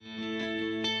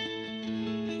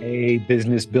Hey,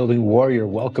 business building warrior.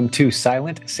 Welcome to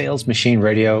Silent Sales Machine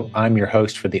Radio. I'm your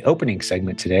host for the opening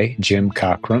segment today, Jim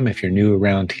Cockrum. If you're new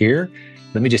around here,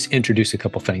 let me just introduce a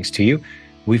couple things to you.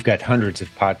 We've got hundreds of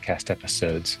podcast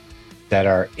episodes that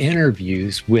are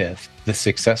interviews with the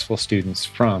successful students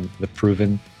from the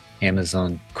Proven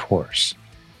Amazon course.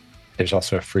 There's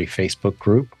also a free Facebook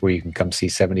group where you can come see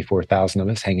 74,000 of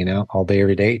us hanging out all day,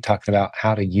 every day, talking about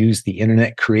how to use the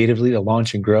internet creatively to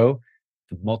launch and grow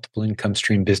the multiple income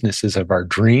stream businesses of our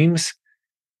dreams.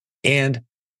 And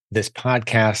this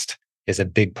podcast is a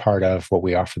big part of what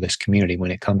we offer this community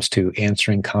when it comes to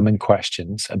answering common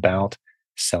questions about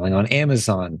selling on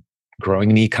Amazon, growing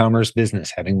an e-commerce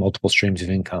business, having multiple streams of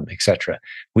income, etc.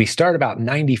 We start about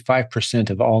 95%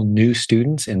 of all new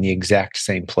students in the exact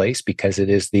same place because it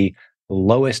is the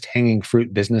lowest hanging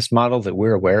fruit business model that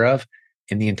we're aware of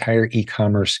in the entire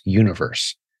e-commerce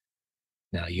universe.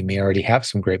 Now, you may already have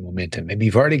some great momentum. Maybe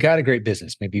you've already got a great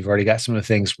business. Maybe you've already got some of the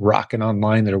things rocking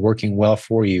online that are working well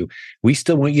for you. We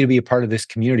still want you to be a part of this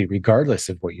community, regardless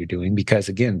of what you're doing, because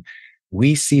again,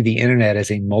 we see the internet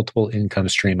as a multiple income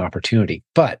stream opportunity.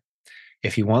 But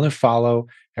if you want to follow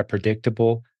a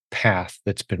predictable path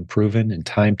that's been proven and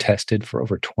time tested for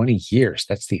over 20 years,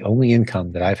 that's the only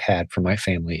income that I've had for my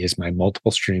family is my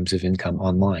multiple streams of income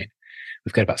online.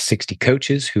 We've got about 60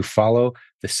 coaches who follow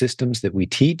the systems that we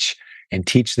teach and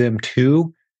teach them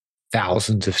to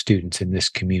thousands of students in this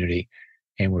community.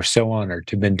 And we're so honored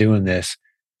to have been doing this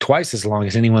twice as long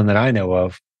as anyone that I know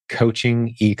of,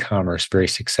 coaching e-commerce very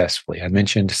successfully. I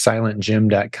mentioned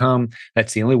silentjim.com.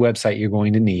 That's the only website you're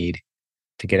going to need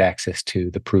to get access to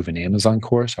the Proven Amazon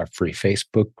course, our free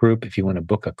Facebook group. If you want to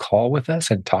book a call with us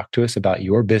and talk to us about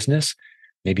your business,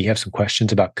 maybe you have some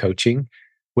questions about coaching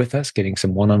with us, getting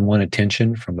some one-on-one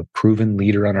attention from a proven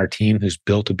leader on our team who's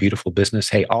built a beautiful business.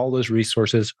 Hey, all those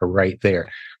resources are right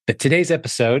there. But today's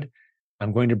episode,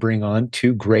 I'm going to bring on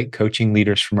two great coaching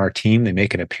leaders from our team. They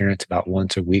make an appearance about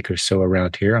once a week or so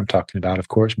around here. I'm talking about, of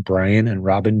course, Brian and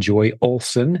Robin Joy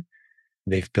Olson.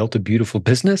 They've built a beautiful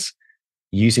business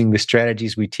using the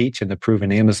strategies we teach in the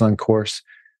Proven Amazon course.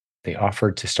 They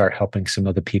offered to start helping some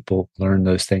other people learn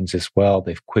those things as well.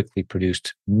 They've quickly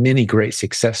produced many great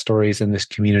success stories in this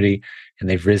community, and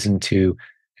they've risen to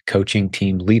a coaching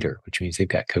team leader, which means they've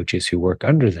got coaches who work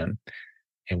under them.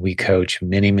 And we coach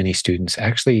many, many students.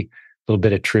 Actually, a little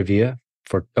bit of trivia.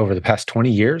 For over the past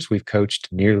 20 years, we've coached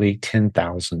nearly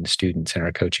 10,000 students in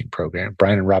our coaching program.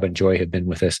 Brian and Robin Joy have been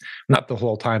with us, not the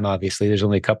whole time, obviously. There's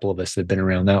only a couple of us that have been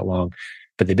around that long.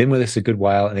 But they've been with us a good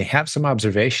while, and they have some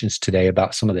observations today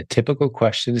about some of the typical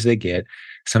questions they get,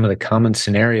 some of the common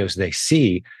scenarios they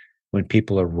see when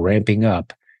people are ramping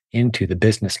up into the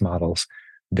business models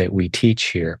that we teach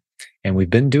here. And we've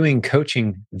been doing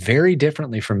coaching very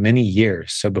differently for many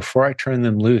years. So before I turn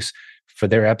them loose for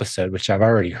their episode, which I've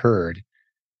already heard,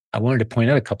 I wanted to point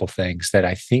out a couple things that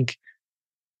I think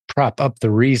prop up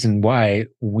the reason why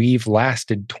we've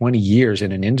lasted 20 years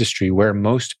in an industry where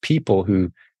most people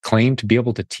who claim to be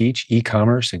able to teach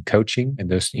e-commerce and coaching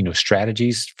and those,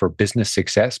 strategies for business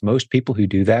success. Most people who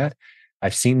do that,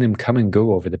 I've seen them come and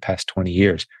go over the past 20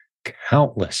 years.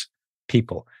 Countless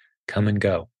people come and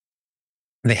go.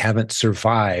 They haven't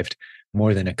survived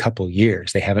more than a couple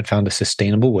years. They haven't found a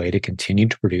sustainable way to continue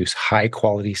to produce high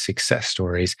quality success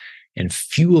stories and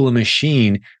fuel a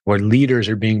machine where leaders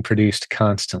are being produced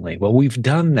constantly. Well, we've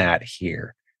done that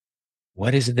here.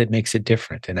 What is it that makes it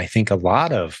different? And I think a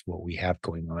lot of what we have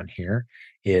going on here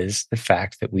is the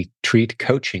fact that we treat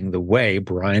coaching the way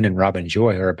Brian and Robin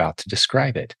Joy are about to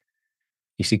describe it.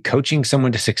 You see, coaching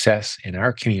someone to success in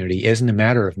our community isn't a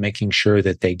matter of making sure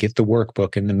that they get the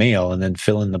workbook in the mail and then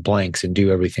fill in the blanks and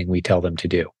do everything we tell them to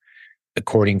do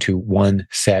according to one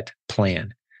set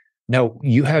plan. No,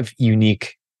 you have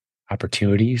unique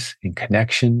opportunities and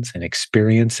connections and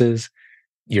experiences.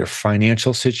 Your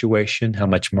financial situation, how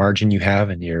much margin you have,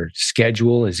 and your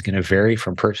schedule is going to vary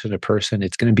from person to person.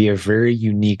 It's going to be a very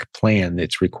unique plan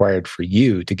that's required for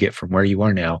you to get from where you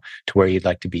are now to where you'd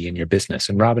like to be in your business.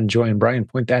 And Robin, Joy, and Brian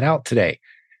point that out today.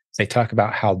 They talk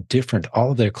about how different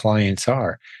all of their clients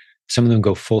are. Some of them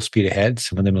go full speed ahead,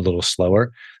 some of them a little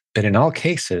slower. But in all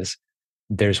cases,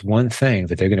 there's one thing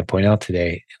that they're going to point out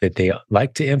today that they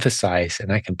like to emphasize,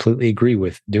 and I completely agree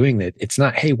with doing that. It's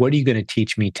not, hey, what are you going to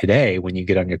teach me today when you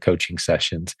get on your coaching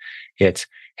sessions? It's,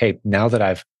 hey, now that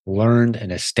I've learned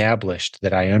and established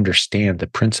that I understand the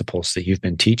principles that you've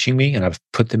been teaching me and I've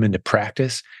put them into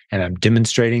practice and I'm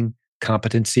demonstrating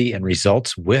competency and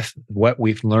results with what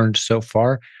we've learned so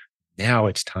far, now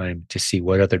it's time to see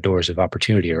what other doors of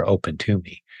opportunity are open to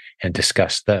me and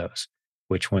discuss those.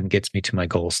 Which one gets me to my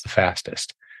goals the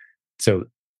fastest? So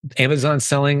Amazon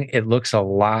selling, it looks a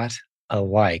lot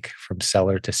alike from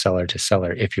seller to seller to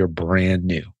seller if you're brand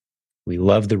new. We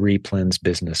love the replens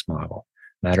business model.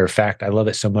 Matter of fact, I love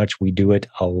it so much, we do it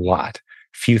a lot.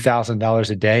 Few $1,000s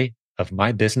a day of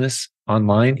my business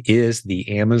online is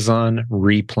the Amazon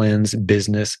replens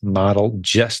business model,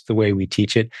 just the way we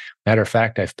teach it. Matter of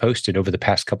fact, I've posted over the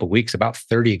past couple of weeks about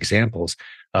 30 examples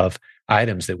of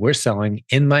items that we're selling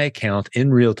in my account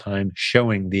in real time,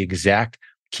 showing the exact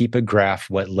keep a graph,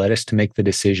 what led us to make the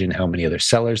decision, how many other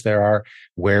sellers there are,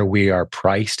 where we are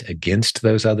priced against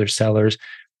those other sellers.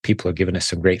 People are giving us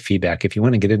some great feedback. If you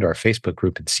want to get into our Facebook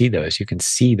group and see those, you can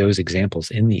see those examples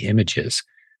in the images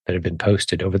that have been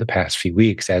posted over the past few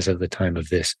weeks as of the time of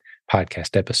this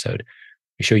podcast episode.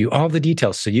 We show you all the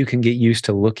details so you can get used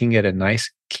to looking at a nice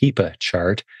Keepa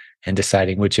chart and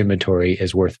deciding which inventory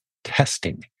is worth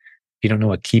testing. If you don't know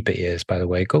what Keepa is, by the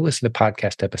way, go listen to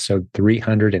podcast episode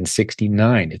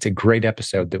 369. It's a great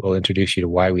episode that will introduce you to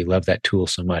why we love that tool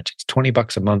so much. It's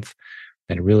 $20 a month,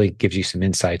 and it really gives you some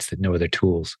insights that no other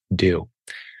tools do.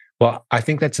 Well, I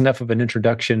think that's enough of an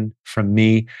introduction from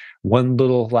me. One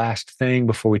little last thing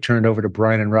before we turn it over to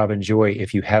Brian and Robin Joy.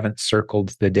 If you haven't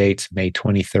circled the dates, May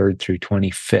 23rd through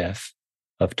 25th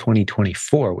of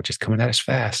 2024, which is coming at us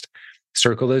fast,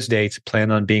 circle those dates. Plan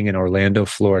on being in Orlando,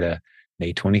 Florida,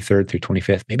 May 23rd through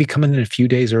 25th. Maybe coming in a few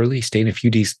days early, staying a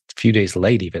few days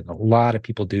late even. A lot of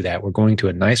people do that. We're going to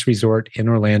a nice resort in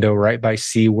Orlando, right by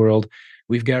SeaWorld.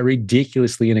 We've got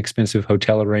ridiculously inexpensive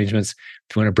hotel arrangements.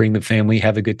 If you want to bring the family,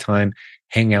 have a good time,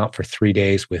 hang out for 3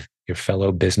 days with your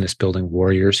fellow business building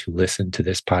warriors who listen to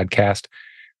this podcast.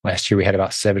 Last year, we had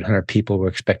about 700 people. We're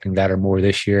expecting that or more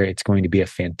this year. It's going to be a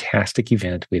fantastic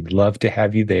event. We'd love to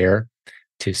have you there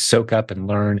to soak up and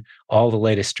learn all the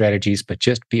latest strategies, but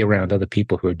just be around other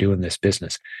people who are doing this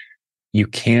business. You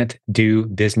can't do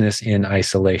business in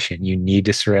isolation. You need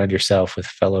to surround yourself with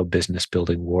fellow business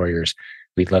building warriors.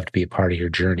 We'd love to be a part of your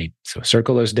journey. So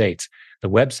circle those dates. The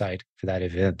website for that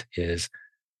event is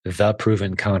The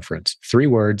Proven Conference. 3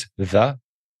 words,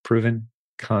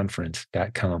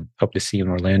 theprovenconference.com. Hope to see you in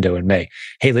Orlando in May.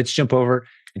 Hey, let's jump over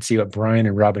and see what Brian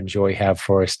and Robin Joy have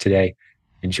for us today.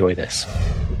 Enjoy this.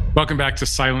 Welcome back to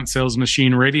Silent Sales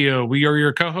Machine Radio. We are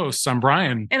your co-hosts. I'm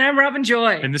Brian. And I'm Robin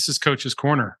Joy. And this is Coach's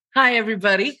Corner. Hi,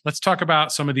 everybody. Let's talk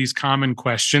about some of these common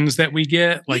questions that we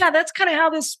get. That's kind of how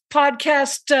this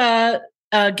podcast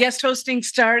guest hosting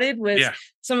started, with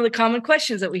some of the common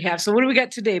questions that we have. So what do we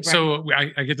got today, Brian? So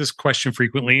I get this question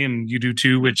frequently, and you do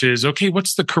too, which is, okay,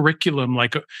 what's the curriculum?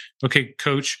 Like, okay,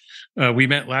 coach, we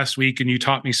met last week and you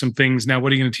taught me some things. Now,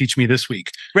 what are you going to teach me this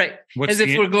week? Right. As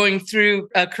if we're going through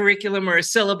a curriculum or a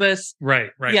syllabus.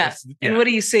 Right. Yeah. And what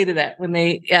do you say to that when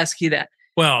they ask you that?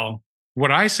 Well,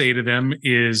 what I say to them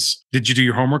is, did you do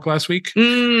your homework last week?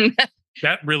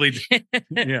 That really,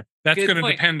 that's going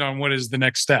to depend on what is the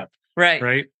next step. Right.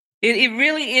 Right. It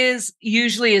really is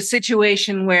usually a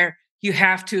situation where you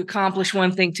have to accomplish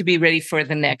one thing to be ready for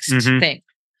the next thing.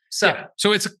 So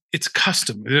it's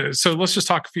custom. So let's just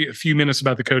talk a few minutes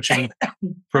about the coaching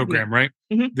program, right?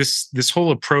 Mm-hmm. This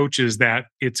whole approach is that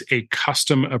it's a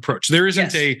custom approach. There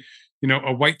isn't a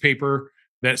white paper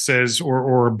that says,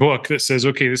 or a book that says,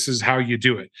 okay, this is how you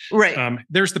do it. Right.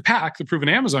 There's the PAC, the Proven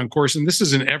Amazon course, and this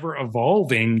is an ever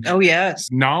evolving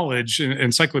knowledge,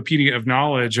 encyclopedia of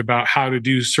knowledge about how to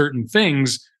do certain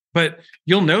things. But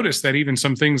you'll notice that even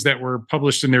some things that were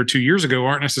published in there 2 years ago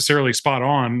aren't necessarily spot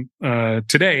on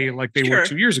today like they were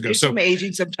 2 years ago. There's some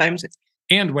aging sometimes.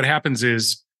 And what happens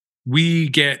is we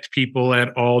get people at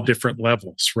all different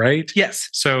levels, right? Yes.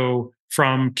 So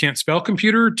from can't spell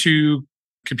computer to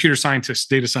computer scientists,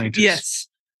 data scientists. Yes.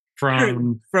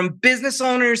 From business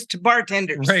owners to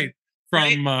bartenders. Right.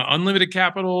 From unlimited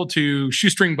capital to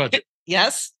shoestring budget.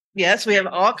 Yes. Yes. We have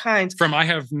all kinds. From I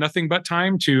have nothing but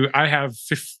time to I have,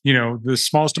 the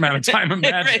smallest amount of time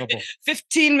imaginable.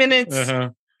 15 minutes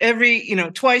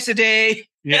every, twice a day.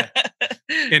 Yeah.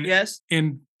 And,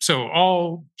 and so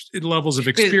all levels of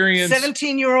experience.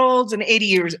 17-year-olds and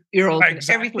 80-year-olds and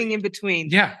everything in between.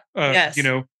 Yeah.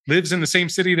 Lives in the same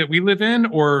city that we live in,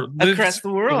 or across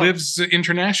the world, lives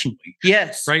internationally.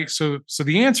 Yes. Right. So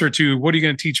the answer to what are you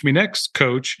going to teach me next,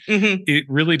 coach? It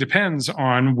really depends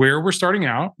on where we're starting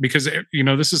out, because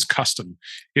this is custom.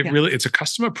 It's a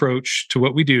custom approach to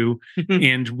what we do.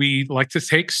 And we like to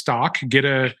take stock, get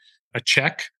a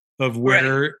check of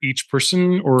where each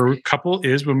person or couple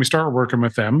is when we start working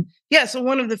with them. Yeah. So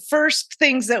one of the first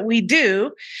things that we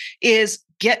do is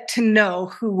get to know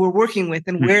who we're working with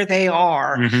and where they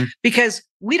are, because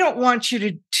we don't want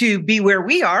you to be where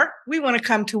we are. We want to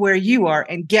come to where you are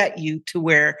and get you to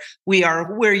where we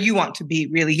are, where you want to be.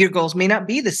 Really, your goals may not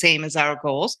be the same as our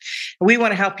goals. We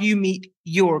want to help you meet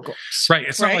your goals. Right.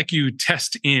 It's not like you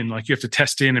test in, like you have to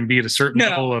test in and be at a certain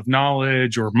level of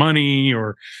knowledge or money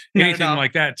or anything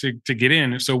like that to get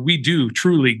in. So we do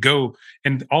truly go,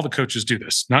 and all the coaches do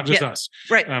this, not just us.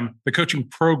 Right. The coaching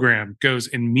program goes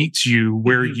and meets you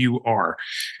where you are.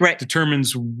 Right.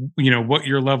 Determines, what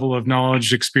your level of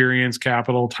knowledge, experience,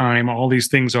 capital, time, all these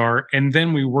things are. And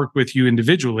then we work with you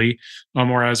individually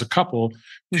or as a couple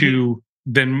to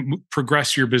then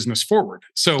progress your business forward.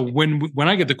 So when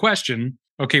I get the question,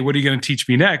 okay, what are you going to teach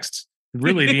me next?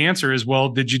 Really, the answer is, well,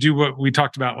 did you do what we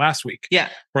talked about last week? Yeah.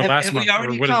 Or last month? We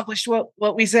already accomplished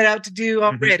what we set out to do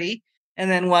already.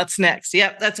 And then what's next?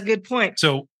 Yep, that's a good point.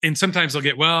 So, and sometimes they'll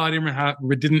get, well, I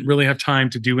didn't really have time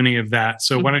to do any of that.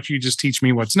 So why don't you just teach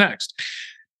me what's next?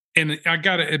 And I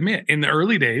got to admit, in the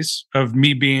early days of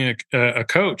me being a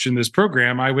coach in this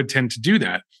program, I would tend to do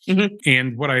that.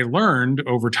 And what I learned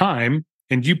over time,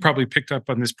 and you probably picked up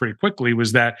on this pretty quickly,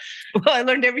 was that... Well, I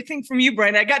learned everything from you,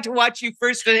 Brian. I got to watch you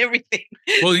first and everything.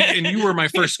 Well, and you were my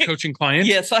first coaching client.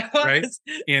 Yes, I was.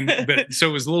 Right? But so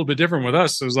it was a little bit different with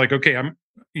us. So it was like, okay,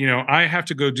 I have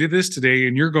to go do this today,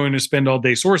 and you're going to spend all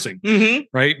day sourcing,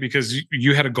 right? Because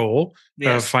you had a goal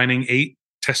of finding 8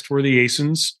 test-worthy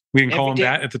ASINs. We didn't call them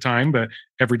that at the time, but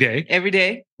every day. Every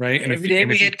day. Right. And every day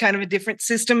we had kind of a different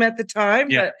system at the time,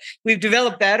 but we've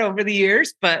developed that over the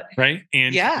years. But right.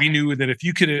 And we knew that if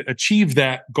you could achieve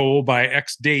that goal by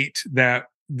X date,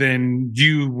 then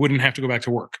you wouldn't have to go back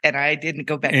to work. And I didn't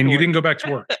go back to work. And you didn't go back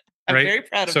to work. I'm very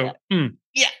proud of that.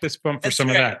 Fist bump for some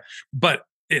of that. But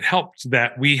it helped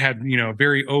that we had,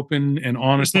 very open and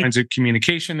honest lines of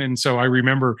communication. And so I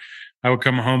remember I would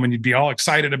come home and you'd be all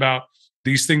excited about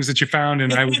these things that you found.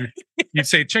 And you'd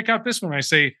say, check out this one. I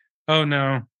say, oh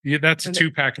no, that's a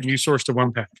 2-pack and you sourced a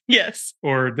 1-pack. Yes.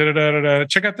 Or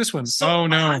check out this one. So, oh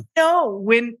no. No,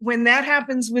 when that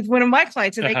happens with one of my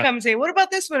clients and they come and say, what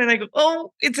about this one? And I go,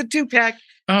 oh, it's a 2-pack.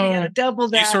 Oh, double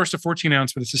that. You sourced a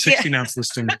 14-ounce, but it's a 16-ounce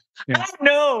listing. I don't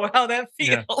know how that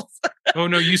feels. Oh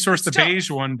no, you sourced the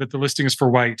beige one, but the listing is for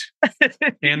white.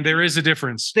 And there is a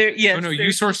difference. Yes, oh no, you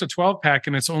sourced a 12-pack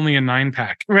and it's only a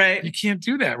 9-pack. Right. You can't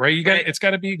do that, right? It's got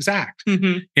to be exact.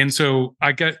 And so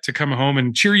I got to come home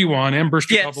and cheer you on and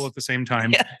burst your bubble at the same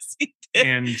time. Yes.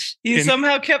 And you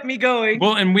somehow kept me going.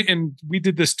 Well, and we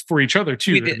did this for each other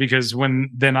too, because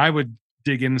then I would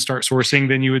dig in and start sourcing,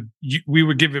 then we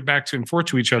would give it back and forth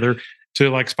to each other to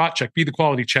like spot check, be the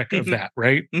quality check of that,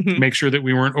 right? Make sure that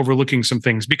we weren't overlooking some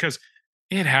things, because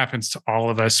it happens to all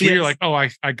of us. We're like, oh,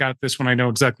 I got this one. I know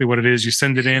exactly what it is. You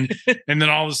send it in, and then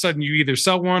all of a sudden you either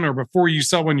sell one, or before you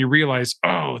sell one, you realize,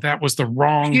 oh, that was the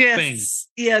wrong thing.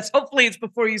 Yes. Hopefully it's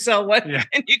before you sell one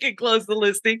and you can close the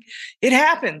listing. It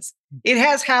happens. It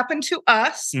has happened to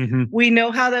us. We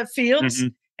know how that feels.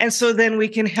 And so then we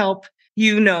can help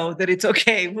that it's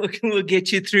okay. We'll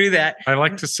get you through that. I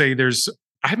like to say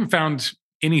I haven't found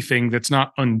anything that's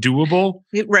not undoable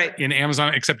in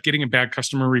Amazon, except getting a bad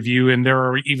customer review. And there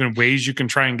are even ways you can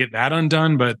try and get that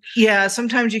undone. But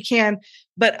sometimes you can.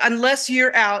 But unless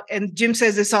you're out, and Jim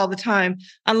says this all the time,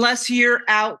 unless you're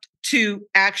out to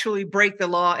actually break the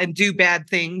law and do bad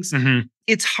things,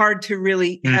 it's hard to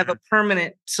really have a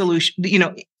permanent solution,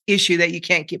 issue that you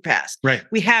can't get past. Right.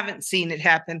 We haven't seen it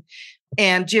happen.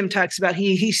 And Jim talks about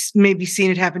he's maybe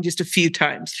seen it happen just a few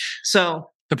times. So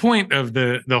the point of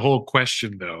the whole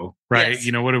question, though, right?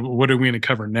 Yes. What are we going to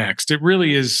cover next? It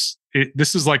really is.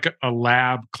 This is like a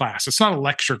lab class. It's not a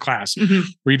lecture class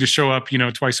where you just show up,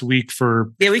 twice a week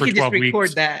for we for could 12 just record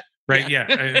weeks. that. Right.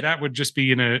 Yeah. That would just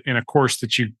be in a course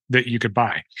that you could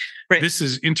buy. Right. This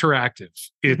is interactive.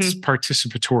 It's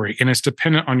participatory, and it's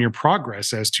dependent on your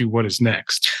progress as to what is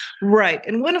next. Right.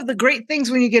 And one of the great things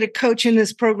when you get a coach in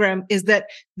this program is that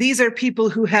these are people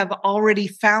who have already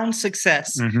found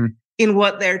success in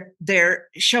what they're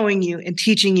showing you and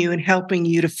teaching you and helping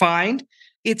you to find.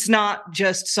 It's not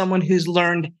just someone who's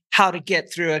learned how to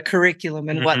get through a curriculum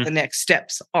and what the next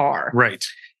steps are. Right.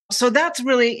 So that's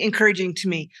really encouraging to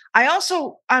me. I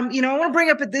also, I want to bring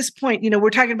up at this point, we're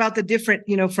talking about the different,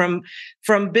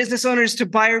 from business owners to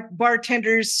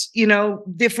bartenders,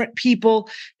 different people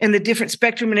and the different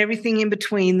spectrum and everything in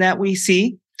between that we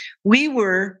see. We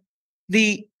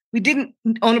didn't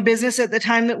own a business at the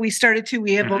time that we started to.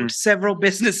 We have owned several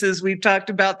businesses. We've talked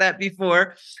about that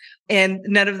before, and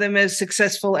none of them as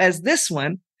successful as this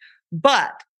one.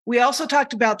 But we also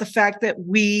talked about the fact that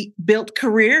we built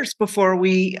careers before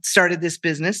we started this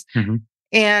business.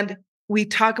 And we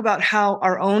talk about how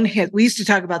our own head, we used to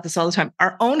talk about this all the time.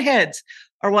 Our own heads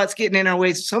are what's getting in our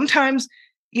ways. Sometimes,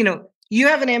 you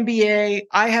have an MBA,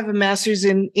 I have a master's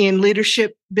in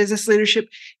leadership, business leadership,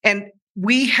 and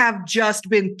we have just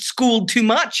been schooled too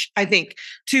much, I think,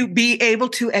 to be able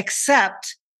to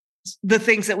accept the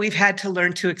things that we've had to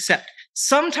learn to accept.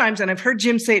 Sometimes, and I've heard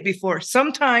Jim say it before,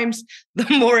 sometimes the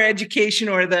more education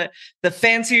or the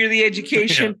fancier the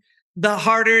education, the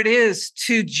harder it is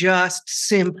to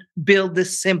just build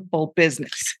this simple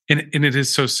business. And it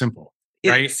is so simple,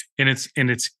 right? And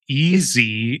it's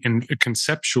easy and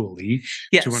conceptually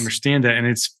to understand that. And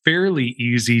it's fairly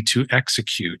easy to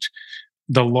execute.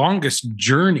 The longest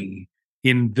journey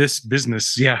in this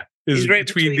business, is right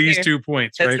between these 2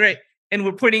 points. That's right. And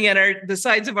we're pointing at the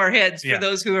sides of our heads for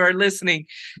those who are listening.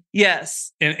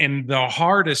 Yes. And the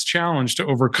hardest challenge to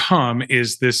overcome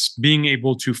is this being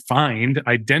able to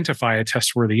identify a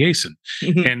test-worthy ASIN.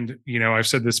 And, I've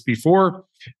said this before,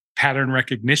 pattern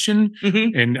recognition.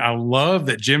 And I love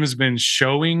that Jim has been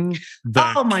showing the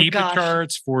KEEPA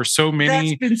charts for so many.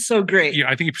 That's been so great.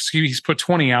 I think he's put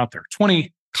 20 out there,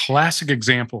 20 classic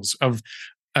examples of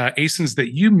ASINs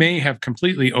that you may have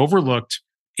completely overlooked,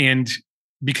 and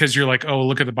because you're like, oh,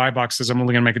 look at the buy box says I'm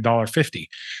only going to make $1.50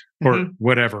 or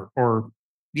whatever, or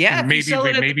maybe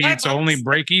it's only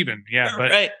break even.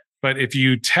 But if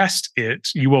you test it,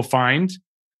 you will find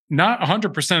not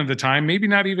 100% of the time, maybe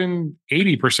not even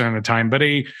 80% of the time, but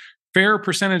a fair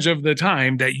percentage of the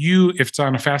time that if it's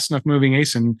on a fast enough moving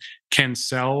ASIN, can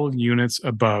sell units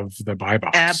above the buy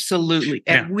box. Absolutely.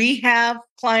 And we have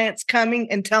clients coming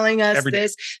and telling us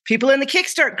this. People in the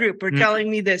Kickstart group are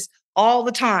telling me this all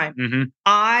the time.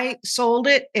 I sold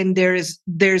it, and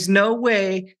there's no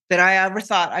way that I ever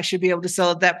thought I should be able to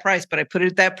sell at that price, but I put it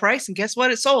at that price, and guess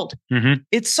what? It sold.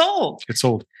 It sold. It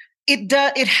sold. It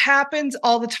does. It happens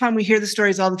all the time. We hear the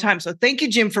stories all the time. So thank you,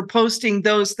 Jim, for posting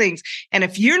those things. And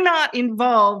if you're not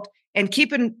involved and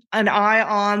keeping an eye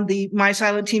on the My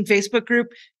Silent Team Facebook group,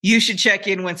 you should check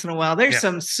in once in a while. There's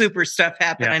some super stuff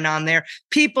happening on there.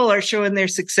 People are showing their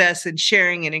success and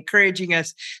sharing and encouraging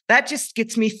us. That just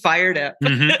gets me fired up.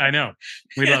 I know.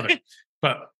 We love it.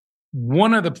 But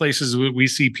one of the places we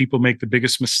see people make the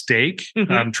biggest mistake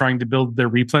trying to build their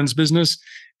replens business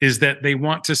is that they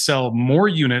want to sell more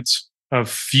units of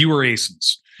fewer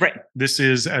ASINs. Right. This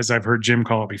is, as I've heard Jim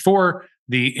call it before,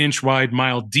 the inch wide,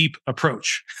 mile deep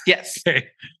approach. Yes. Okay.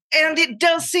 And it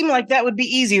does seem like that would be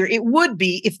easier. It would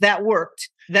be if that worked.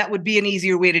 That would be an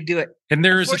easier way to do it. And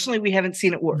unfortunately, we haven't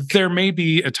seen it work. There may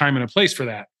be a time and a place for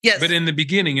that. Yes. But in the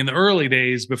beginning, in the early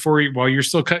days, while you're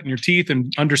still cutting your teeth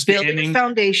and understanding building the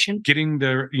foundation, getting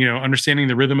understanding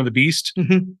the rhythm of the beast,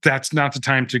 that's not the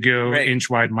time to go inch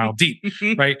wide, mile deep.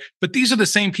 Right. But these are the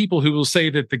same people who will say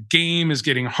that the game is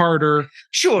getting harder.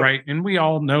 Sure. Right. And we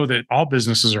all know that all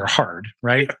businesses are hard,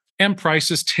 right? And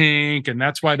prices tank, and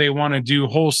that's why they want to do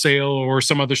wholesale or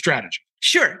some other strategy.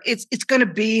 Sure, it's going to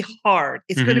be hard.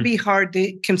 It's going to be hard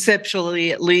to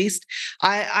conceptually, at least.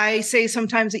 I say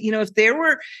sometimes that, if there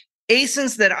were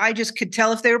ASINs that I just could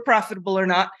tell if they were profitable or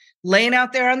not, laying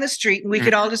out there on the street, and we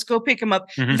could all just go pick them up,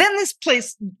 then this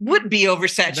place would be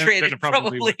oversaturated. Then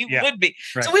probably would be.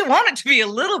 Right. So we want it to be a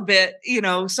little bit,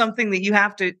 something that you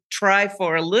have to try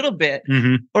for a little bit,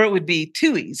 or it would be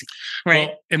too easy.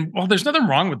 Right. Well, there's nothing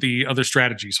wrong with the other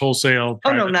strategies, wholesale,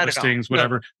 private listings,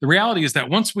 whatever. No. The reality is that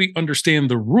once we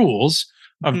understand the rules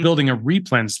of building a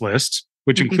replens list,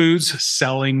 which includes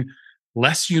selling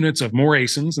less units of more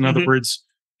ASINs, in other words,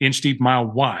 inch deep, mile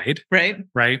wide. Right.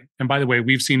 And by the way,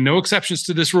 we've seen no exceptions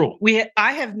to this rule.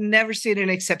 I have never seen an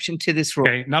exception to this rule.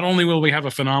 Okay. Not only will we have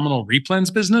a phenomenal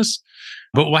replens business,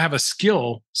 but we'll have a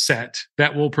skill set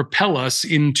that will propel us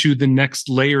into the next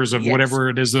layers of whatever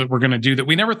it is that we're going to do that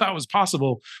we never thought was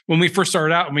possible when we first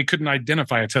started out and we couldn't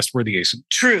identify a test-worthy ASIN.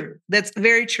 True. That's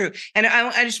very true. And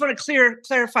I just want to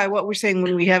clarify what we're saying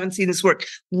when we haven't seen this work.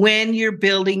 When you're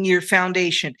building your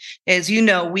foundation, as you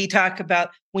know, we talk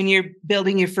about when you're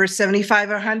building your first 75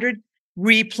 or 100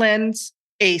 replens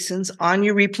ASINs on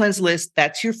your replens list,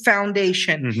 that's your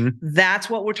foundation. That's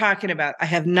what we're talking about. I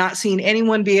have not seen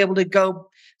anyone be able to go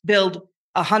build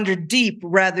 100 deep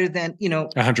rather than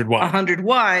 100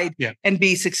 wide and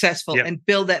be successful and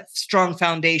build that strong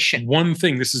foundation. One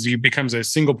thing, becomes a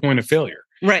single point of failure.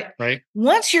 Right.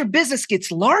 Once your business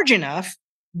gets large enough,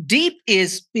 deep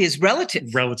is relative.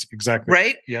 Exactly.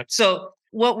 Right. Yep. So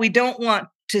what we don't want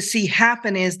to see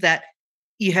happen is that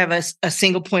you have a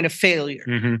single point of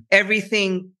failure.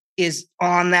 Everything is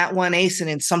on that one ASIN,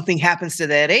 and something happens to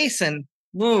that ASIN.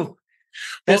 Woo,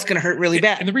 That's going to hurt really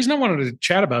bad. And the reason I wanted to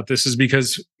chat about this is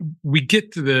because we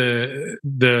get to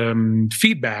the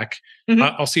feedback.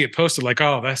 I'll see it posted like,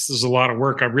 oh, this is a lot of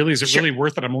work. Is it really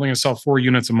worth it? I'm only going to sell 4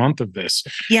 units a month of this.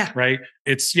 Yeah. Right.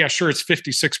 It's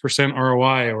 56%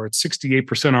 ROI or it's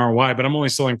 68% ROI, but I'm only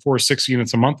selling 4 or 6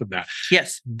 units a month of that.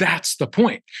 Yes. That's the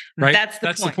point, right?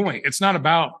 That's the point. It's not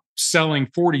about selling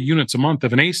 40 units a month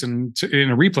of an ASIN in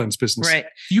a replens business. Right.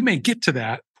 You may get to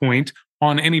that point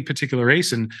on any particular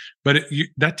ASIN, but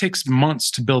that takes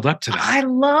months to build up to that. I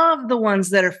love the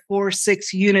ones that are 4 or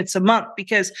 6 units a month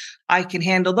because I can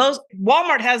handle those.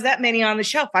 Walmart has that many on the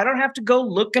shelf. I don't have to go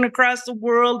looking across the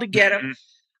world to get them.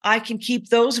 I can keep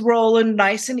those rolling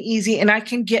nice and easy, and I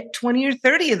can get 20 or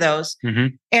 30 of those.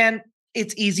 And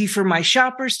it's easy for my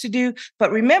shoppers to do.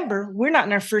 But remember, we're not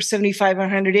in our first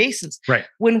 7,500 ASINs. Right.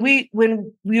 When we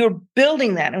are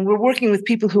building that and we're working with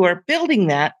people who are building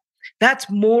that, that's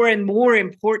more and more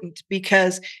important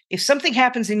because if something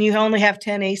happens and you only have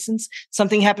 10 ASINs,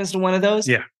 something happens to one of those,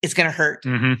 it's going to hurt.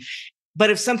 But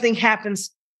if something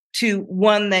happens to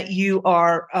one that you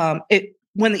are,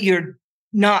 one that you're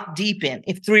not deep in,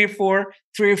 if 3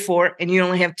 or 4, and you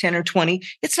only have 10 or 20,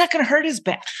 it's not going to hurt as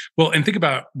bad. Well, and think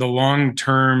about the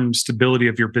long-term stability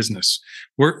of your business.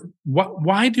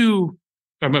 Why do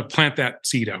I'm going to plant that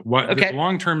seed out? The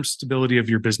long-term stability of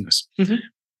your business.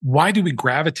 Why do we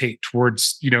gravitate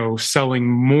towards, selling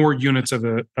more units of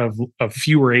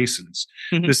fewer ASINs?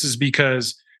 This is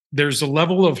because there's a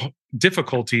level of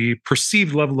difficulty,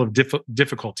 perceived level of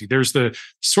difficulty. There's the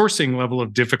sourcing level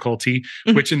of difficulty,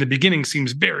 which in the beginning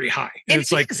seems very high. And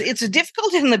it's a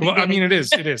difficulty in the beginning. Well, I mean, it is.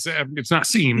 It's not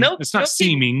seeming. It's not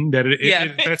seeming that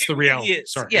that's the reality. Really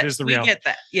Sorry, yes, it is the reality. We get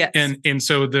that. Yes. And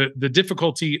so the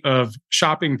difficulty of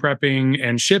shopping, prepping,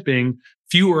 and shipping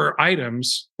fewer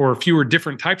items or fewer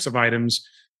different types of items,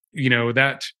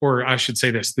 or I should say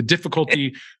this, the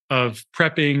difficulty of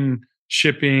prepping,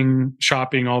 shipping,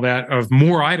 shopping, all that, of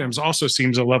more items also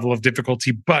seems a level of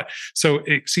difficulty. But so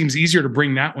it seems easier to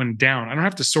bring that one down. I don't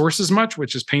have to source as much,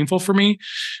 which is painful for me.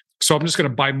 So I'm just going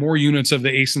to buy more units of the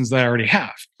ASINs that I already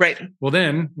have. Right. Well,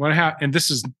 then what happens? And this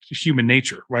is human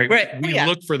nature, right? We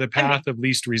look for the path of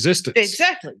least resistance.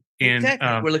 Exactly. And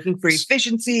we're looking for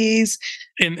efficiencies.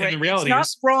 And the reality it's not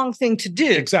the wrong thing to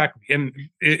do. Exactly. And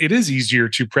it is easier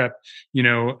to prep,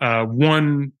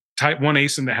 one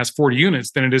ASIN that has 40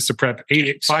 units than it is to prep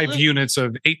 5 units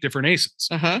of 8 different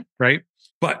ASINs. Right.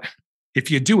 But if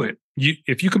you do it,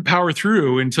 if you can power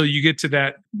through until you get to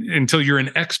that, until you're an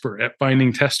expert at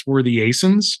finding test-worthy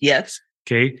ASINs. Yes.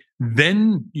 Okay.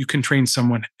 Then you can train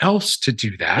someone else to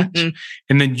do that.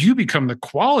 And then you become the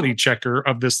quality checker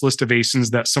of this list of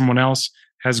ASINs that someone else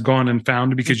has gone and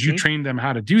found because you trained them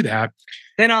how to do that.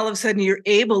 Then all of a sudden you're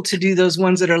able to do those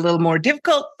ones that are a little more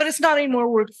difficult, but it's not any more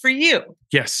work for you.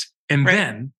 Yes. And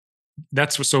then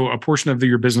that's a portion of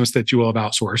your business that you will have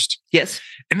outsourced. Yes.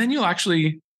 And then you'll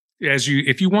actually,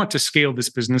 if you want to scale this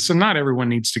business, and not everyone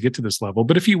needs to get to this level,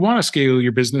 but if you want to scale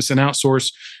your business and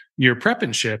outsource your prep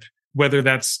and ship, whether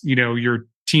that's, your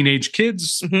teenage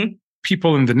kids,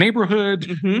 people in the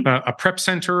neighborhood, a prep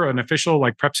center, an official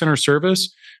like prep center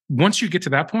service, once you get to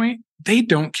that point, they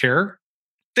don't care.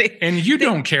 And you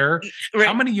don't care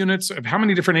how many units of how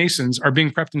many different ASINs are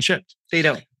being prepped and shipped. They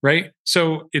don't. Right.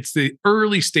 So it's the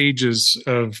early stages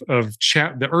of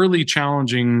the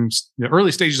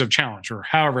early stages of challenge, or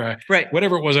however,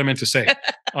 whatever it was I meant to say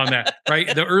on that.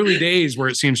 Right. The early days where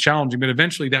it seems challenging, but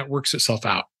eventually that works itself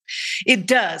out. It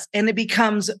does. And it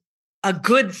becomes a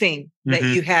good thing that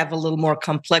you have a little more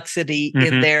complexity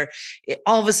in there.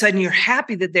 All of a sudden you're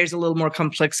happy that there's a little more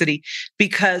complexity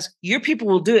because your people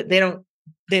will do it. They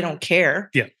don't care.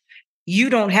 Yeah. You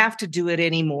don't have to do it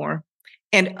anymore.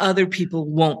 And other people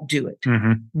won't do it.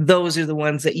 Those are the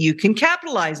ones that you can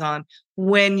capitalize on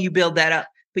when you build that up.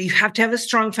 But you have to have a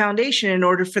strong foundation in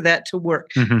order for that to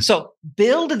work. So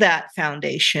build that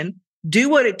foundation, do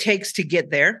what it takes to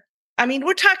get there. I mean,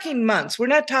 we're talking months. We're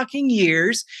not talking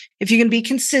years. If you can be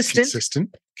consistent,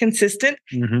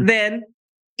 then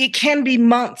it can be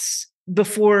months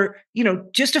before,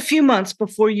 just a few months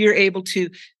before you're able to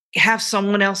have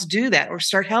someone else do that or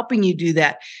start helping you do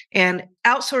that and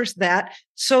outsource that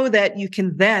so that you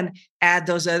can then add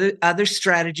those other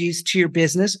strategies to your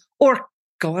business or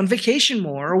go on vacation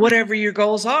more or whatever your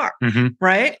goals are,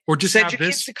 right? Or just send your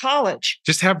kids to college.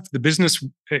 Just have the business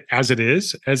as it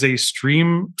is, as a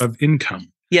stream of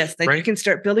income. Yes, then you can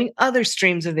start building other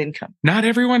streams of income. Not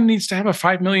everyone needs to have a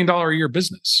 $5 million a year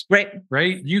business. Right.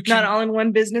 You can, not all in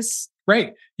one business.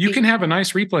 Right. You can have a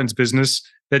nice replens business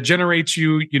that generates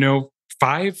you,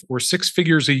 5 or 6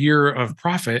 figures a year of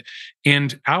profit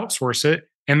and outsource it.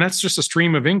 And that's just a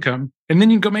stream of income. And then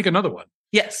you can go make another one.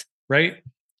 Yes. right?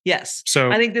 Yes.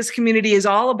 So I think this community is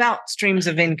all about streams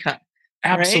of income.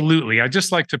 Absolutely. Right? I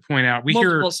just like to point out, we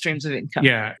multiple hear streams of income.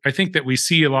 Yeah, I think that we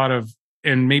see a lot of,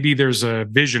 and maybe there's a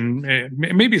vision,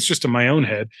 maybe it's just in my own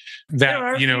head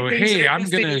that, hey,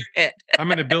 I'm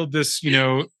gonna build this,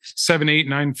 7, 8,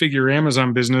 9 figure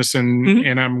Amazon business,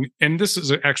 and this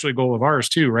is actually a goal of ours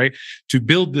too, right? To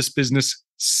build this business,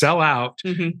 sell out,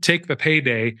 take the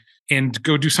payday, and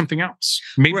go do something else.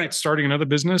 Maybe it's starting another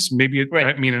business. Maybe an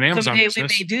Amazon business.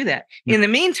 We may do that. In the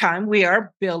meantime, we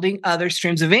are building other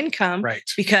streams of income,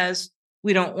 because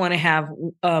we don't want to have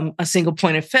a single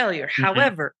point of failure.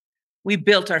 However, we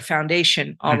built our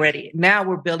foundation already. Now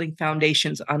we're building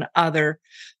foundations on other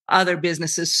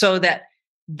businesses, so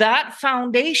that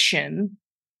foundation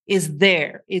is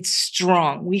there. It's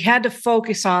strong. We had to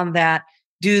focus on that.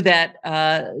 Do that,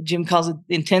 Jim calls it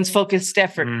intense focused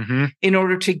effort, in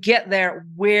order to get there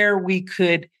where we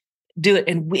could do it.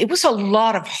 And it was a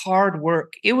lot of hard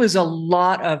work. It was a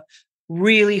lot of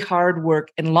really hard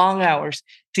work and long hours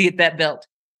to get that built.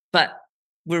 But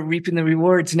we're reaping the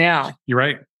rewards now. You're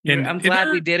right. And I'm glad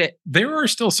we did it. There are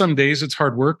still some days it's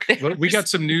hard work. We got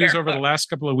some news over the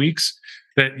last couple of weeks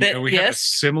that we had a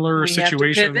similar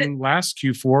situation last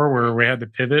Q4 where we had to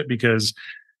pivot because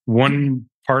one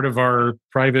of our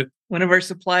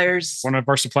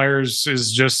suppliers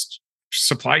is just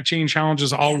supply chain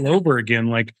challenges all over again.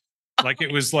 Like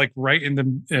it was like right in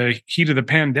the heat of the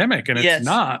pandemic, and it's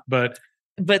not, but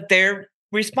they're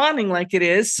responding like it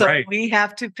is. So we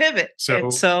have to pivot. So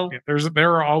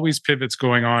there are always pivots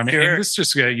going on. Sure. And this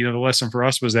just, the lesson for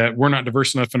us was that we're not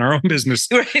diverse enough in our own business,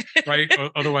 right?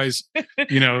 Otherwise,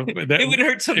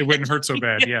 it wouldn't hurt so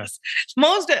bad. Yes.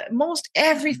 Most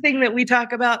everything that we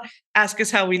talk about, ask us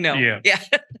how we know. Yeah.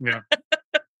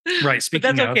 Right. But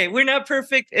that's okay. We're not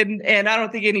perfect. And I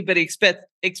don't think anybody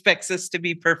expects us to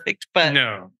be perfect, but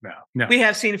no. We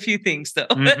have seen a few things though.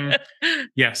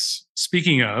 Yes.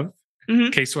 Speaking of,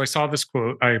 okay, so I saw this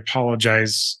quote. I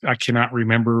apologize. I cannot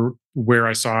remember where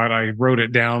I saw it. I wrote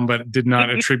it down, but did not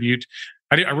attribute.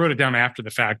 I wrote it down after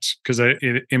the fact because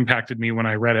it impacted me when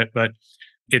I read it. But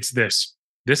it's this.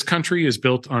 This country is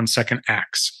built on second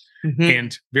acts.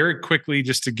 And very quickly,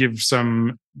 just to give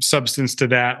some substance to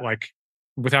that, like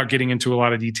without getting into a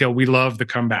lot of detail, we love the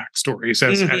comeback stories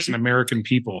as an American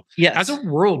people. Yes. As a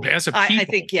world, as a people. I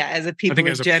think, as a people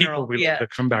in general. We love the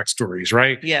comeback stories,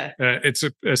 right? Yeah. It's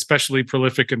especially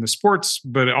prolific in the sports,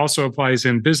 but it also applies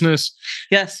in business.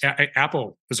 Yes.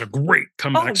 Apple is a great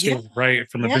comeback story, right?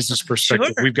 From a business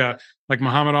perspective. We've got like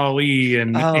Muhammad Ali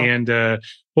and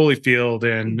Holyfield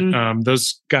and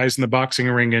those guys in the boxing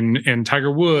ring and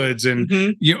Tiger Woods. And,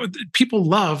 people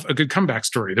love a good comeback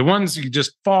story. The ones you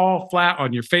just fall flat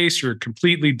on your face, you're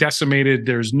completely decimated.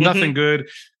 There's nothing good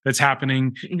that's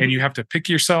happening. And you have to pick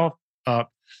yourself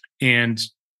up and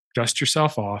dust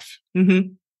yourself off.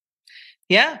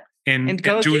 Yeah. And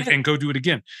go do it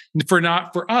again.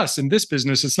 For us in this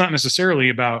business, it's not necessarily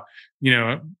about,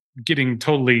 getting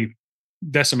totally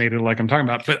decimated like I'm talking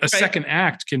about, but a second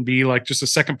act can be like just a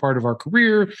second part of our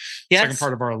career, second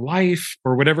part of our life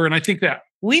or whatever. And I think that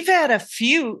we've had a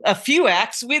few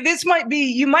acts. This might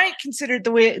be, you might consider it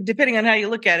the way, depending on how you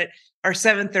look at it, our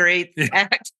 7th or 8th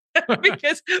act.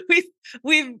 Because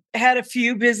we've had a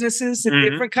few businesses and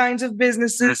different kinds of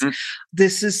businesses.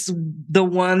 This is the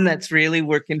one that's really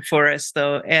working for us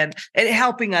though, and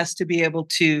helping us to be able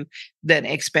to then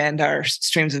expand our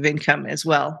streams of income as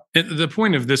well. The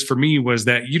point of this for me was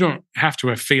that you don't have to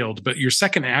have failed, but your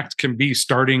second act can be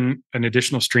starting an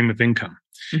additional stream of income.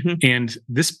 And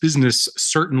this business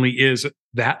certainly is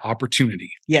that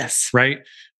opportunity. Yes. Right?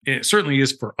 It certainly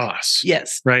is for us.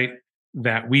 Yes. Right?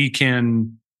 That we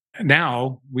can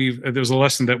now there's a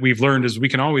lesson that we've learned is we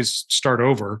can always start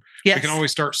over. Yes. We can always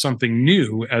start something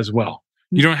new as well.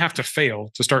 You don't have to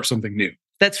fail to start something new.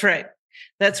 That's right.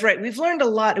 That's right. We've learned a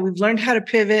lot. We've learned how to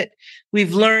pivot.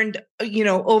 We've learned,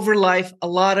 over life, a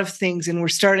lot of things, and we're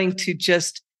starting to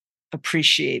just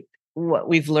appreciate what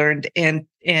we've learned and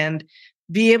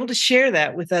be able to share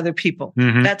that with other people.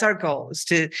 That's our goal, is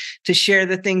to share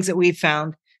the things that we've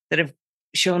found that have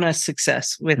shown us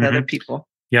success with other people.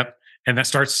 Yep. And that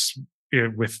starts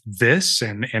with this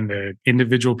and the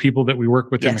individual people that we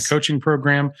work with in the coaching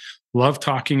program. Love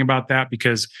talking about that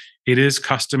because it is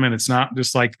custom and it's not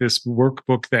just like this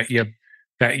workbook that you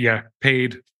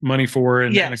paid money for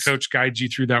and a coach guides you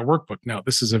through that workbook. No,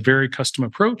 this is a very custom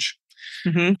approach.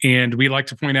 And we like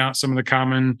to point out some of the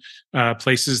common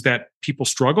places that people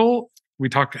struggle. We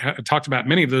talked about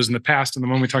many of those in the past. And the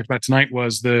one we talked about tonight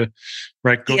was going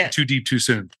too deep too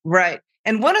soon. Right.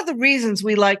 And one of the reasons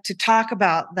we like to talk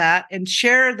about that and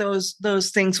share those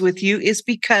things with you is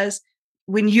because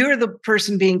when you're the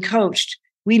person being coached,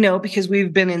 we know because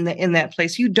we've been in that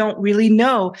place, you don't really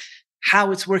know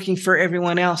how it's working for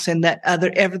everyone else, and that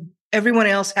everyone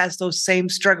else has those same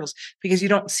struggles because you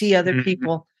don't see other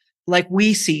people like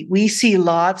we see. We see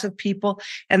lots of people,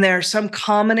 and there are some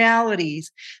commonalities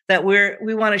that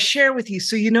we want to share with you,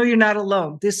 so you know you're not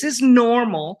alone. This is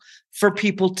normal for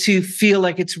people to feel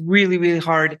like it's really, really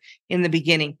hard in the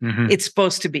beginning. It's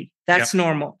supposed to be. That's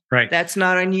normal. Right. That's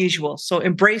not unusual. So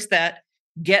embrace that,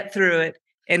 get through it,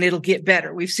 and it'll get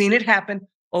better. We've seen it happen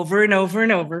over and over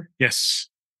and over. Yes.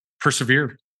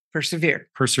 Persevere.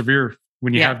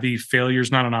 When you have the failure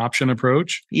is not an option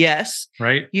approach. Yes.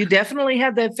 Right. You definitely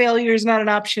had the failure is not an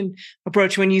option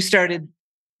approach when you started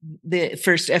the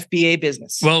first FBA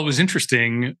business. Well, it was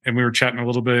interesting. And we were chatting a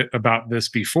little bit about this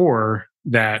before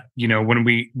that, when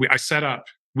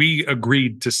we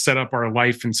agreed to set up our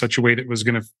life in such a way that was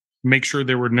going to make sure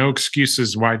there were no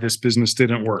excuses why this business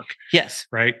didn't work. Yes.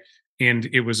 Right. And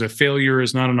it was a failure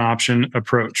is not an option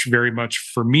approach very much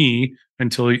for me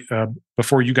until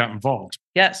before you got involved.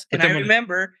 Yes. And I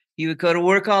remember you would go to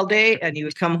work all day and you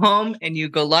would come home and you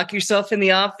go lock yourself in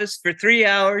the office for 3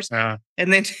 hours.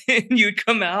 And then you would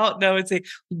come out and I would say,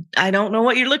 I don't know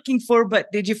what you're looking for,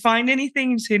 but did you find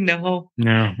anything? You'd say, no,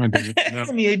 I didn't. No.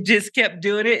 And you just kept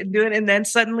doing it. And then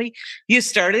suddenly you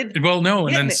started. Well, no.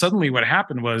 And then suddenly what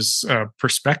happened was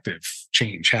perspective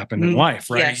change happened in life,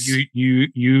 right? Yes.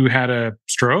 You had a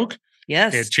stroke.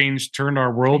 Yes. It turned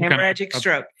our world hemorrhagic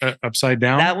stroke upside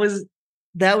down.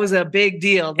 That was a big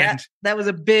deal. That was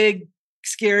a big,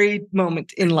 scary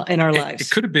moment in our lives. It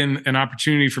could have been an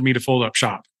opportunity for me to fold up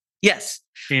shop. Yes.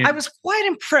 And I was quite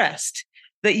impressed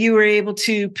that you were able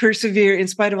to persevere in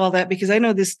spite of all that, because I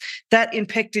know that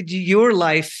impacted your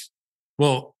life.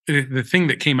 Well, the thing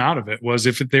that came out of it was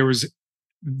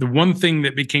the one thing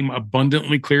that became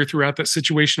abundantly clear throughout that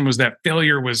situation was that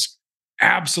failure was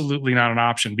absolutely not an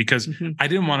option, because I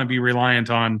didn't want to be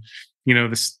reliant on,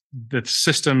 the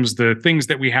systems, the things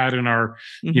that we had in our,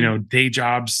 day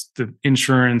jobs, the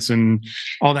insurance and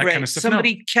all that kind of stuff.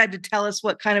 Somebody had to tell us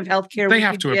what kind of healthcare they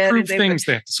have to approve things.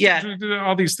 They have to do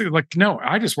all these things. Like, no,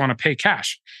 I just want to pay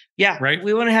cash. Yeah. Right.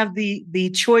 We want to have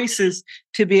the choices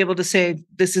to be able to say,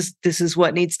 this is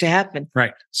what needs to happen.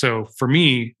 Right. So for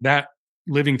me,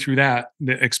 living through the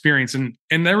experience, and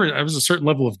there was a certain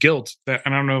level of guilt that,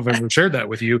 and I don't know if I've ever shared that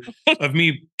with you, of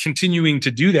me continuing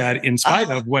to do that in spite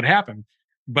of what happened.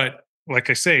 But like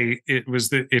I say, it was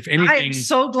if anything, I'm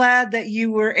so glad that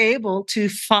you were able to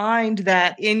find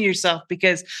that in yourself,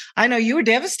 because I know you were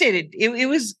devastated. It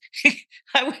was,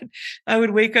 I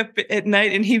would wake up at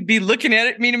night and he'd be looking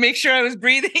at me to make sure I was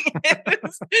breathing. It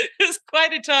was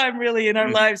quite a time really in our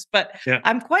lives, but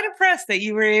I'm quite impressed that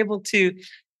you were able to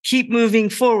keep moving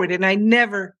forward. And I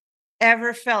never,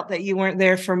 ever felt that you weren't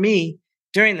there for me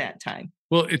during that time.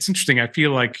 Well, it's interesting.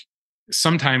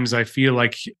 Sometimes I feel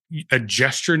like a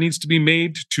gesture needs to be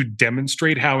made to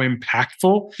demonstrate how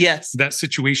impactful that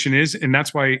situation is. And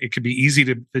that's why it could be easy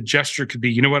the gesture could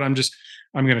be,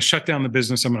 I'm going to shut down the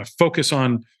business. I'm going to focus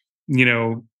on,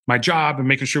 my job and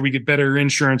making sure we get better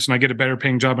insurance and I get a better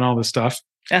paying job and all this stuff.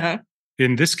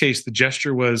 In this case, the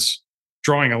gesture was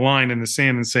drawing a line in the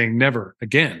sand and saying, never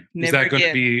again. Is that going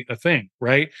to be a thing?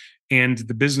 Right. And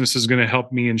the business is going to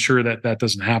help me ensure that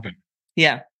doesn't happen.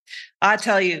 Yeah. I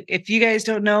tell you, if you guys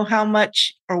don't know how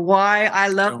much or why I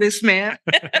love this man.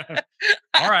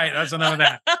 All right. That's enough of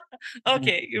that.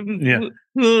 Okay. Yeah.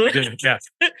 Yeah.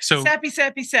 So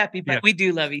sappy, but we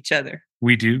do love each other.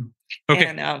 We do. Okay.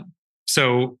 And,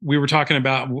 so we were talking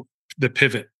about the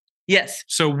pivot. Yes.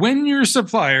 So when your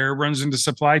supplier runs into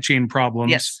supply chain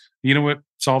problems, you know what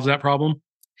solves that problem?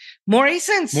 More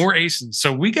ASINs. More ASINs.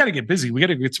 So we got to get busy. We got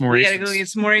to get some more ASINs. We got to go get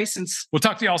some more ASINs. We'll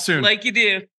talk to y'all soon. Like you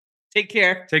do. Take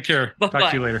care. Bye-bye.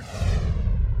 Talk to you later.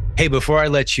 Hey, before I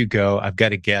let you go, I've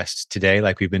got a guest today,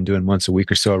 like we've been doing once a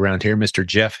week or so around here. Mr.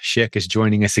 Jeff Schick is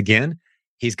joining us again.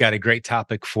 He's got a great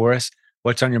topic for us.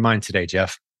 What's on your mind today,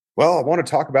 Jeff? Well, I want to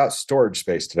talk about storage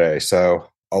space today. So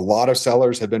a lot of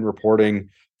sellers have been reporting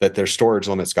that their storage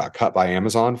limits got cut by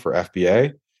Amazon for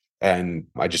FBA. And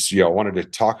I just, wanted to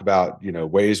talk about,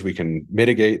 ways we can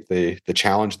mitigate the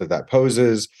challenge that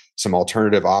poses, some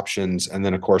alternative options. And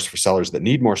then, of course, for sellers that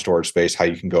need more storage space, how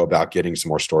you can go about getting some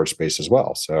more storage space as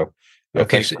well. So,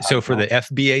 okay. So for the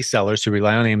FBA sellers who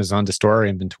rely on Amazon to store our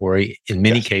inventory in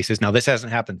many cases, now this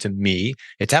hasn't happened to me.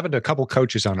 It's happened to a couple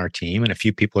coaches on our team and a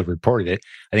few people have reported it.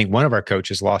 I think one of our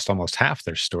coaches lost almost half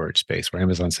their storage space where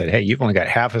Amazon said, hey, you've only got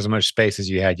half as much space as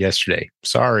you had yesterday.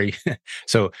 Sorry.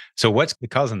 So what's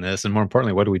causing this? And more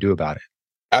importantly, what do we do about it?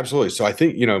 Absolutely. So I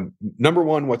think, number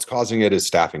one, what's causing it is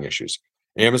staffing issues.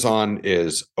 Amazon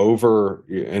is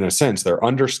in a sense, they're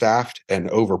understaffed and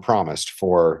overpromised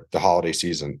for the holiday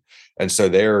season. And so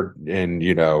they're in,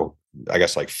 I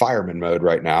guess like fireman mode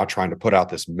right now, trying to put out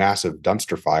this massive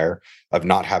dumpster fire of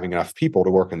not having enough people to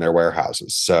work in their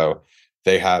warehouses. So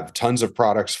they have tons of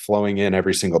products flowing in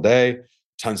every single day,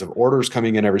 tons of orders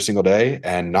coming in every single day,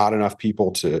 and not enough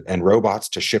people and robots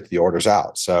to ship the orders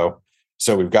out. So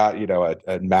we've got,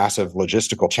 a massive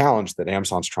logistical challenge that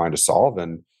Amazon's trying to solve.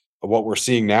 And what we're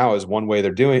seeing now is one way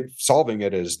they're solving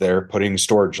it is they're putting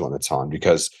storage limits on,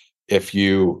 because if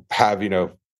you have,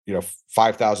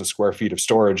 5,000 square feet of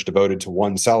storage devoted to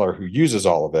one seller who uses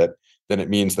all of it, then it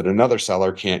means that another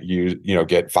seller can't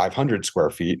get 500 square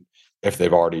feet if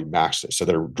they've already maxed it. So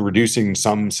they're reducing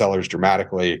some sellers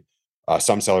dramatically.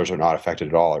 Some sellers are not affected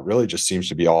at all. It really just seems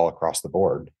to be all across the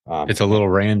board. It's a little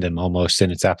random almost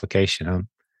in its application. Huh?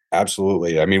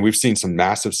 Absolutely. I mean, we've seen some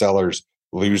massive sellers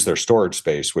lose their storage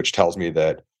space, which tells me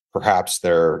that perhaps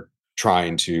they're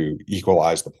trying to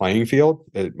equalize the playing field.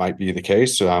 It might be the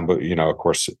case. But, of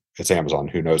course, it's Amazon.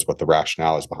 Who knows what the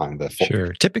rationale is behind the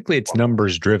Sure. Typically, it's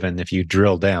numbers driven if you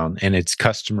drill down, and it's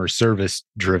customer service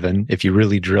driven if you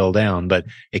really drill down. But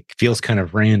it feels kind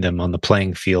of random on the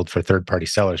playing field for third-party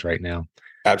sellers right now.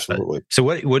 Absolutely. So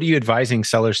what are you advising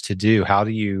sellers to do? How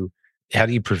do you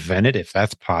prevent it if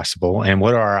that's possible? And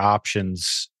what are our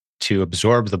options to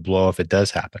absorb the blow if it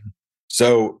does happen?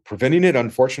 So preventing it,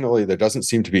 unfortunately, there doesn't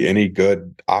seem to be any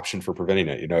good option for preventing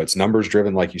it. It's numbers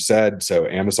driven, like you said. So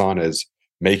Amazon is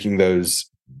making those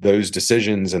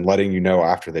decisions and letting you know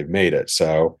after they've made it.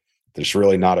 So there's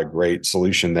really not a great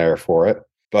solution there for it.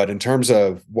 But in terms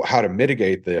of how to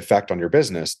mitigate the effect on your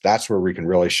business, that's where we can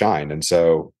really shine. And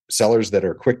so sellers that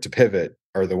are quick to pivot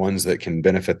are the ones that can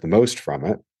benefit the most from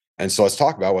it. And so let's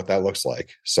talk about what that looks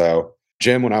like. So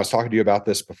Jim, when I was talking to you about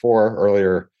this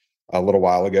earlier, a little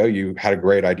while ago, you had a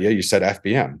great idea. You said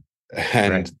FBM,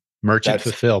 and right. Merchant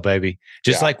fulfill, baby.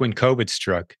 Just like when COVID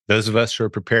struck, those of us who are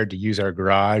prepared to use our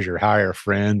garage or hire a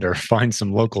friend or find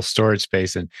some local storage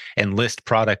space and list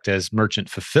product as merchant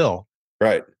fulfill,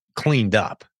 right, cleaned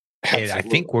up. Absolutely. And I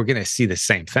think we're going to see the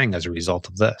same thing as a result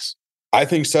of this. I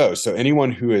think so. So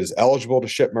anyone who is eligible to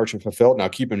ship merchant fulfilled, now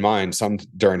keep in mind,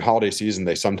 during holiday season,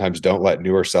 they sometimes don't let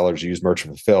newer sellers use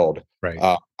merchant fulfilled. Right.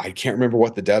 I can't remember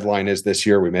what the deadline is this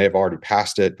year. We may have already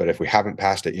passed it, but if we haven't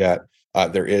passed it yet,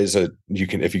 there is if you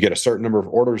get a certain number of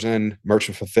orders in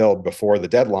merchant fulfilled before the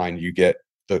deadline, you get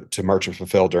to merchant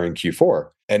fulfilled during Q4.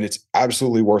 And it's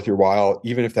absolutely worth your while,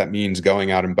 even if that means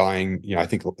going out and buying, I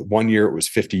think one year it was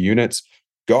 50 units.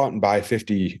 Go out and buy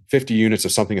 50 units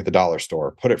of something at the dollar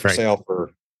store, put it for sale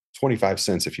for 25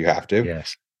 cents if you have to.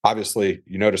 Yes. Obviously,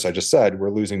 you notice I just said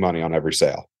we're losing money on every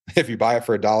sale. If you buy it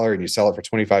for $1 and you sell it for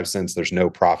 25 cents, there's no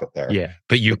profit there. Yeah.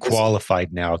 But you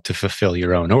qualified now to fulfill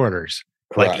your own orders.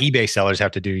 Correct. Like eBay sellers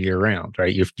have to do year round,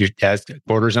 right? As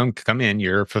orders come in,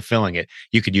 you're fulfilling it.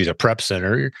 You could use a prep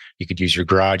center, you could use your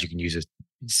garage, you can use a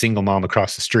single mom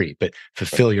across the street, but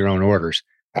fulfill your own orders.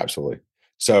 Absolutely.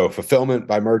 So fulfillment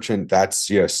by merchant,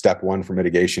 that's step one for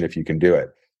mitigation if you can do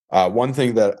it. One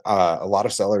thing that a lot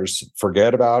of sellers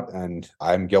forget about, and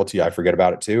I'm guilty, I forget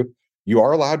about it too, you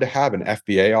are allowed to have an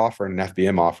FBA offer and an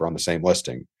FBM offer on the same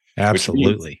listing.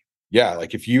 Absolutely. Means,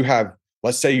 like if you have,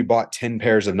 let's say you bought 10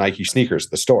 pairs of Nike sneakers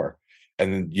at the store,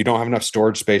 and you don't have enough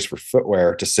storage space for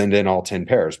footwear to send in all 10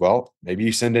 pairs. Well, maybe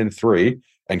you send in 3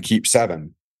 and keep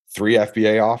 7. 3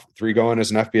 go in as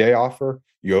an FBA offer.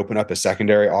 You open up a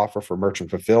secondary offer for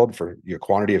merchant fulfilled for your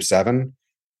quantity of 7,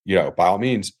 by all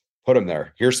means, put them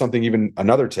there. Here's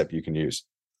another tip you can use.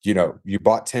 You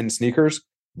bought 10 sneakers.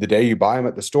 The day you buy them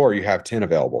at the store, you have 10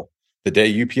 available. The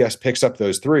day UPS picks up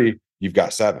those 3, you've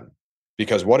got 7.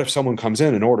 Because what if someone comes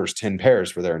in and orders 10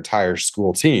 pairs for their entire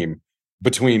school team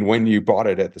between when you bought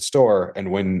it at the store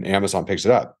and when Amazon picks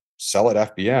it up? Sell it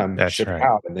FBM, ship it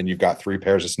out, and then you've got 3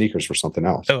 pairs of sneakers for something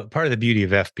else. So part of the beauty of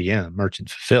FBM,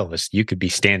 merchant fulfill, is you could be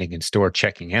standing in store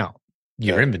checking out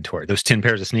your inventory. Those 10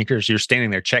 pairs of sneakers, you're standing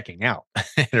there checking out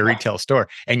at a retail store,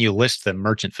 and you list them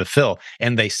merchant fulfill,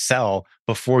 and they sell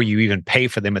before you even pay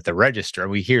for them at the register.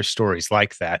 We hear stories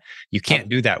like that. You can't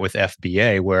do that with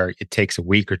FBA, where it takes a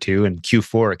week or two, and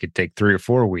Q4 it could take 3 or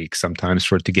 4 weeks sometimes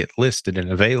for it to get listed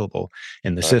and available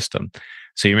in the system.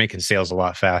 So you're making sales a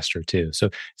lot faster too. So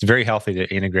it's very healthy to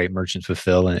integrate merchant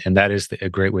fulfill, and that is a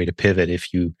great way to pivot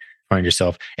if you find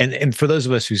yourself. And for those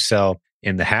of us who sell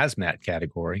in the hazmat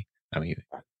category, I mean,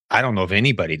 I don't know of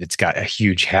anybody that's got a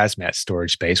huge hazmat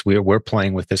storage space. We're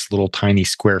playing with this little tiny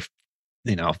square,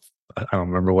 I don't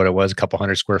remember what it was, a couple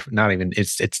hundred square foot. Not even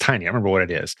it's tiny. I remember what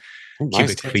it is,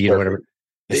 cubic feet or whatever.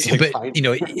 But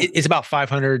it's about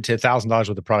 $500 to $1,000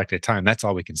 worth of product at a time. That's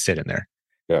all we can sit in there.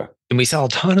 Yeah. And we sell a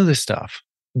ton of this stuff,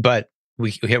 but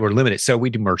we're limited. So we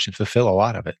do merchant fulfill a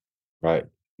lot of it. Right.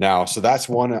 Now, so that's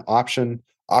one option.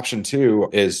 Option two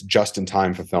is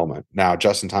just-in-time fulfillment. Now,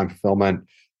 just-in-time fulfillment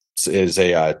is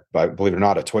believe it or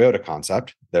not, a Toyota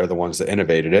concept. They're the ones that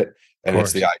innovated it. And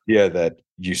it's the idea that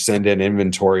you send in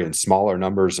inventory in smaller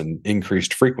numbers and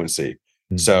increased frequency.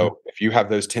 Mm-hmm. So if you have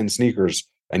those 10 sneakers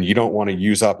and you don't want to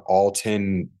use up all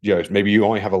 10, maybe you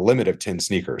only have a limit of 10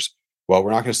 sneakers. Well,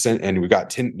 we're not going to send, and we've got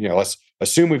 10, let's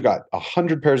assume we've got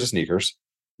 100 pairs of sneakers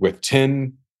with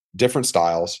 10 different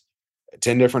styles,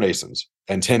 10 different ASINs,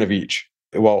 and 10 of each.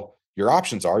 Well, your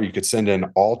options are you could send in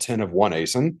all 10 of one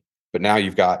ASIN, but now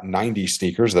you've got 90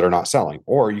 sneakers that are not selling.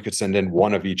 Or you could send in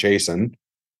one of each ASIN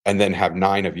and then have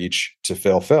 9 of each to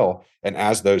fill. And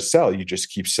as those sell, you just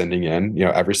keep sending in,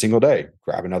 every single day,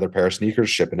 grab another pair of sneakers,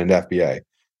 ship it into FBA.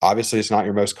 Obviously, it's not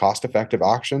your most cost-effective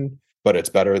option, but it's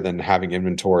better than having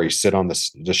inventory sit on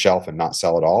the shelf and not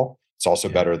sell at all. It's also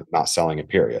better than not selling a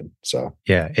period. So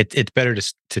it's better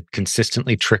to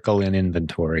consistently trickle in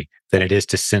inventory than it is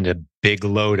to send a big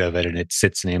load of it and it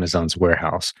sits in Amazon's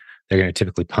warehouse. They're going to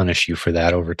typically punish you for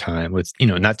that over time with,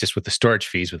 not just with the storage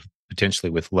fees, with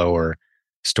potentially with lower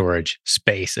storage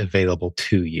space available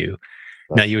to you.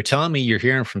 Right. Now, you were telling me you're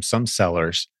hearing from some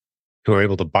sellers who are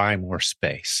able to buy more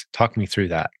space. Talk me through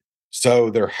that. So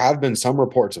there have been some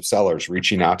reports of sellers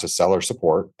reaching out to seller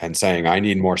support and saying, I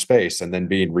need more space, and then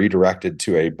being redirected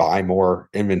to a buy more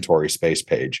inventory space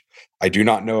page. I do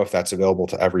not know if that's available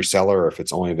to every seller or if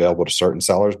it's only available to certain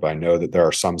sellers, but I know that there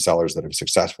are some sellers that have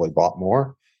successfully bought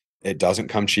more. It doesn't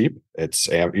come cheap. It's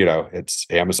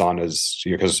Amazon is,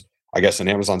 because I guess in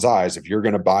Amazon's eyes, if you're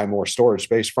going to buy more storage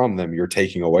space from them, you're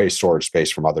taking away storage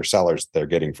space from other sellers they're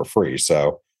getting for free.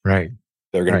 So they're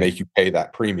going to make you pay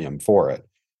that premium for it.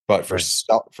 But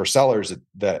for sellers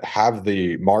that have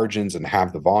the margins and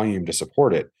have the volume to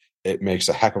support it, it makes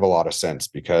a heck of a lot of sense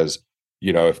because,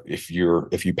 if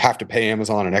you have to pay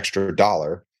Amazon an extra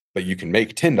 $1, but you can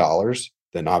make $10,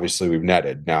 then obviously we've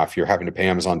netted. Now, if you're having to pay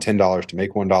Amazon $10 to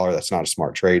make $1, that's not a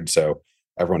smart trade. So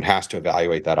everyone has to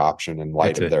evaluate that option in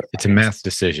light of their. It's a math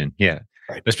decision. Yeah.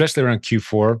 Right. Especially around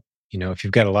Q4. If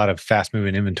you've got a lot of fast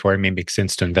moving inventory, it may make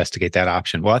sense to investigate that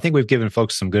option. Well, I think we've given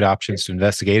folks some good options to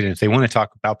investigate. And if they want to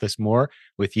talk about this more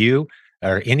with you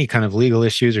or any kind of legal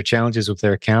issues or challenges with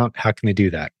their account, how can they do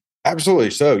that? Absolutely.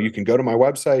 So you can go to my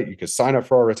website, you can sign up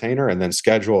for our retainer and then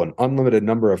schedule an unlimited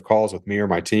number of calls with me or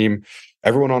my team.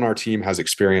 Everyone on our team has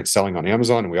experience selling on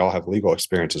Amazon, and we all have legal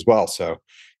experience as well. So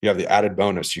you have the added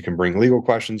bonus. You can bring legal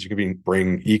questions, you can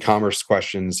bring e-commerce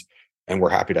questions, and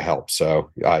we're happy to help. So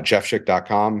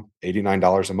jeffschick.com,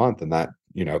 $89 a month. And that,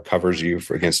 covers you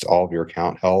against all of your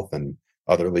account health and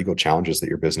other legal challenges that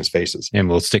your business faces. And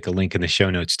we'll stick a link in the show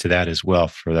notes to that as well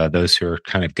for those who are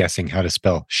kind of guessing how to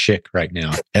spell Schick right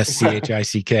now.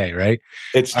 SCHICK, right?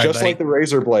 It's all just like the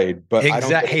razor blade, but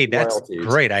exactly. Hey, that's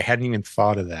great. I hadn't even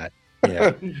thought of that.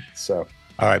 Yeah. So,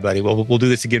 all right, buddy. Well, we'll do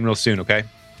this again real soon. Okay.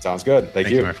 Sounds good. Thank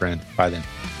you, my friend. Bye then.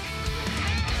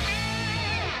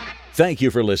 Thank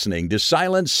you for listening to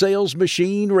Silent Sales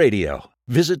Machine Radio.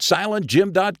 Visit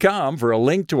silentjim.com for a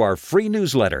link to our free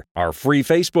newsletter, our free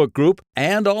Facebook group,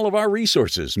 and all of our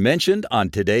resources mentioned on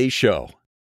today's show.